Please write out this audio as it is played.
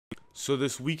So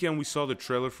this weekend we saw the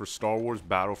trailer for Star Wars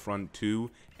Battlefront 2,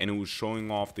 and it was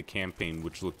showing off the campaign,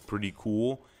 which looked pretty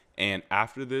cool. And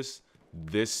after this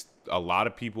a lot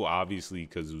of people, obviously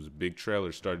because it was a big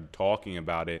trailer, started talking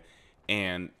about it.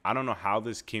 And I don't know how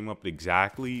this came up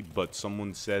exactly, but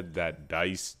someone said that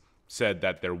DICE said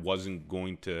that there wasn't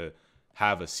going to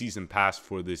have a season pass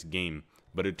for this game.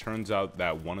 But it turns out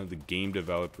that one of the game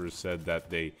developers said that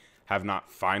they have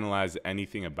not finalized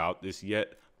anything about this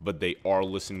yet, but they are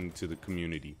listening to the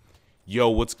community. Yo,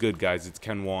 what's good, guys? It's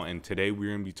KenWal, and today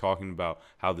we're going to be talking about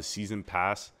how the season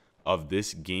pass of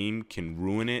this game can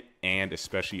ruin it, and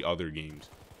especially other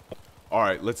games.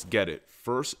 Alright, let's get it.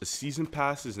 First, a season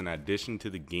pass is an addition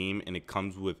to the game, and it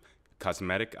comes with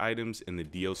cosmetic items and the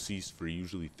DLCs for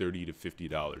usually $30 to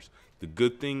 $50. The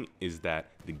good thing is that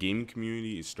the gaming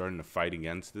community is starting to fight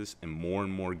against this, and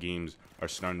more games are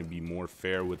starting to be more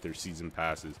fair with their season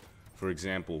passes. For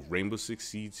example, Rainbow Six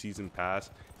Siege Season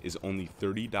Pass is only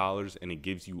 $30, and it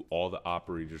gives you all the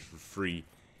operators for free.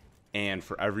 And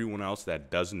for everyone else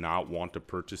that does not want to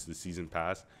purchase the Season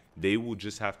Pass, they will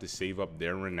just have to save up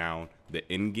their renown,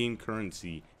 the in-game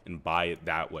currency, and buy it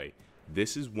that way.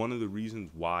 This is one of the reasons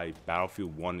why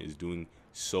Battlefield 1 is doing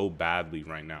so badly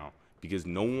right now, because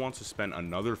no one wants to spend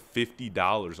another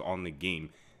 $50 on the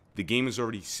game. The game is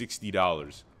already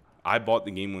 $60. I bought the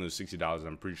game when it was $60.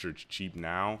 I'm pretty sure it's cheap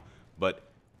now, but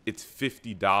it's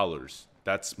 $50.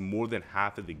 That's more than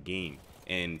half of the game,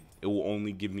 and it will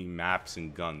only give me maps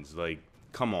and guns. Like,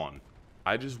 come on.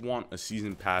 I just want a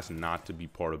season pass not to be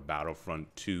part of Battlefront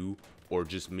 2, or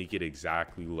just make it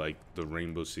exactly like the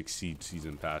Rainbow Six Siege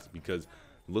season pass, because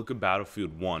look at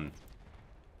Battlefield 1.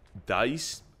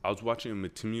 DICE, I was watching a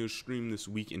Matimio stream this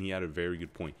week, and he had a very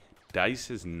good point. DICE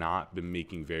has not been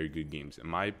making very good games. In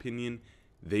my opinion,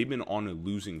 they've been on a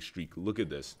losing streak. Look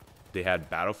at this. They had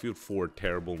Battlefield 4,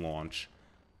 terrible launch.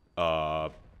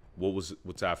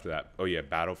 What's after that? Oh yeah,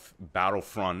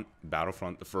 Battlefront,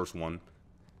 the first one,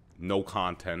 no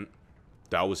content.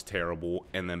 That was terrible.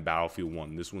 And then Battlefield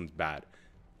 1. This one's bad.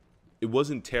 It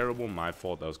wasn't terrible, my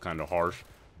fault. That was kind of harsh,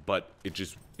 but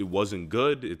it wasn't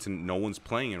good. No one's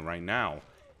playing it right now,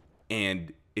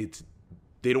 and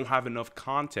they don't have enough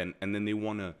content, and then they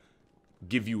want to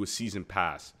give you a season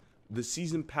pass. The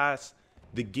season pass,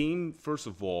 the game, first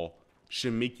of all,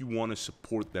 should make you want to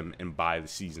support them and buy the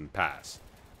season pass.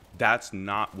 That's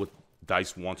not what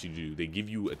DICE wants you to do. They give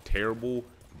you a terrible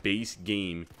base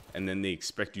game, and then they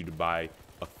expect you to buy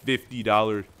a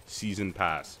 $50 season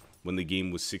pass when the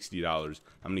game was $60.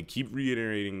 I'm going to keep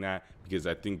reiterating that because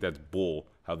I think that's bull,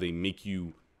 how they make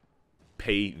you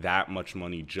pay that much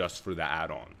money just for the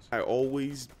add-ons.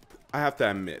 I have to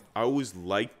admit, I always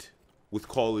liked with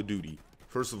Call of Duty.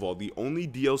 First of all, the only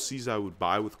DLCs I would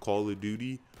buy with Call of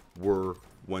Duty were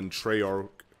when Treyarch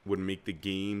would make the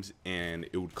games and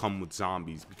it would come with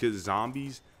zombies, because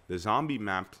the zombie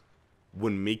map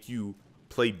would make you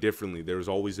play differently. There was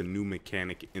always a new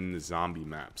mechanic in the zombie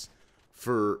maps.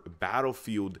 For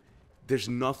Battlefield, there's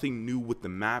nothing new with the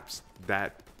maps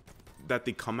that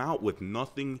they come out with.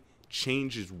 Nothing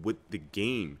changes with the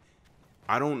game.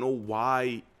 I don't know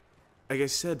why. Like I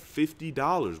said,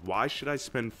 $50. Why should I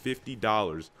spend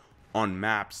 $50 on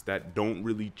maps that don't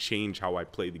really change how I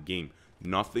play the game?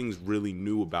 Nothing's really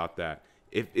new about that.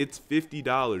 If it's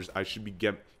 $50, I should be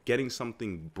getting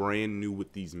something brand new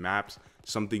with these maps,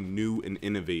 something new and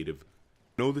innovative.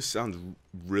 I know this sounds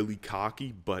really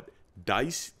cocky, but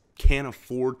DICE can't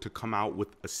afford to come out with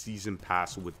a season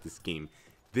pass with this game.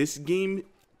 This game,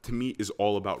 to me, is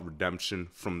all about redemption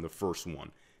from the first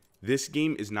one. This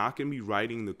game is not going to be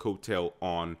riding the coattail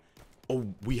on, oh,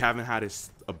 we haven't had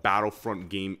a Battlefront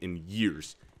game in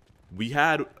years. We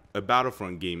had a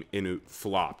Battlefront game and it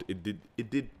flopped.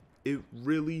 It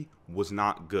really was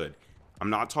not good.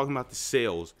 I'm not talking about the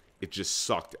sales. It just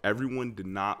sucked. Everyone did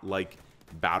not like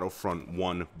Battlefront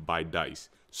 1 by DICE.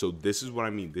 So this is what I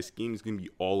mean. This game is going to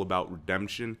be all about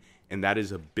redemption, and that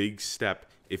is a big step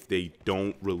if they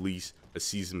don't release a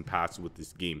season pass with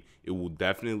this game. It will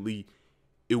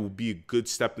be a good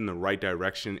step in the right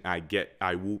direction.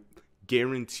 I will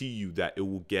guarantee you that it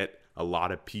will get a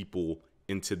lot of people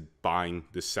into buying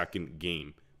the second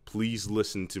game. Please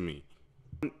listen to me.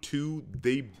 2,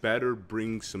 they better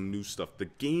bring some new stuff.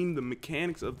 The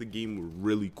mechanics of the game were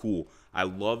really cool. I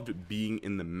loved being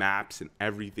in the maps and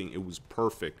everything. It was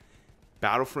perfect.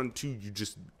 Battlefront 2, you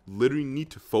just literally need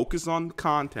to focus on the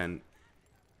content.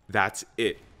 That's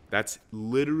it. That's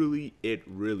literally it,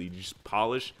 really. You just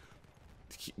polish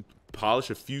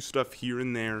a few stuff here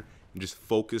and there and just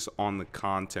focus on the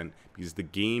content, because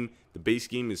the base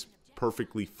game is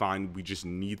perfectly fine. We just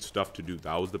need stuff to do.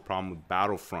 That was the problem with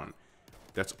Battlefront.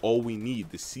 That's all we need.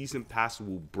 The season pass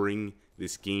will bring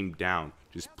this game down.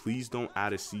 Just please don't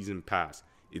add a season pass.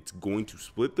 It's going to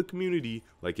split the community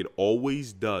like it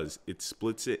always does. It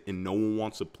splits it, and no one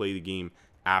wants to play the game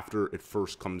after it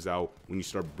first comes out when you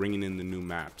start bringing in the new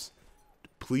maps.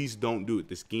 Please don't do it.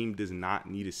 This game does not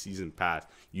need a season pass.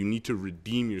 You need to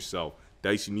redeem yourself.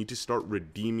 Dice, you need to start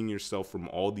redeeming yourself from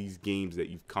all these games that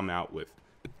you've come out with.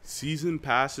 Season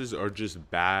passes are just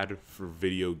bad for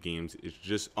video games. It's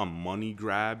just a money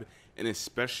grab, and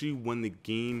especially when the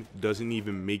game doesn't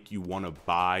even make you want to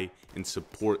buy and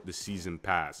support the season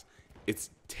pass. It's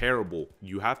terrible.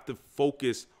 You have to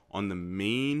focus on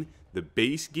the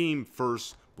base game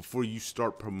first before you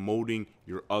start promoting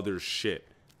your other shit.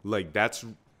 Like, that's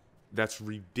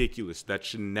ridiculous. That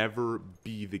should never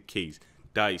be the case.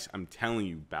 Dice, I'm telling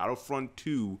you, Battlefront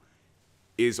 2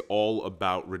 is all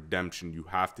about redemption. You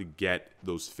have to get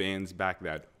those fans back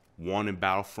that wanted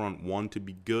Battlefront 1 to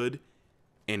be good,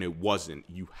 and it wasn't.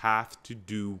 You have to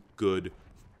do good.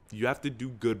 You have to do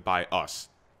good by us.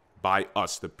 By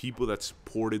us, the people that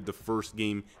supported the first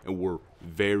game and were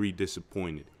very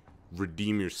disappointed.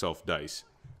 Redeem yourself, Dice.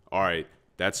 All right,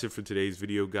 that's it for today's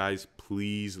video, guys.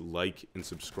 Please like and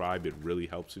subscribe. It really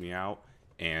helps me out,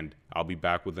 and I'll be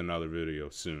back with another video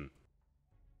soon.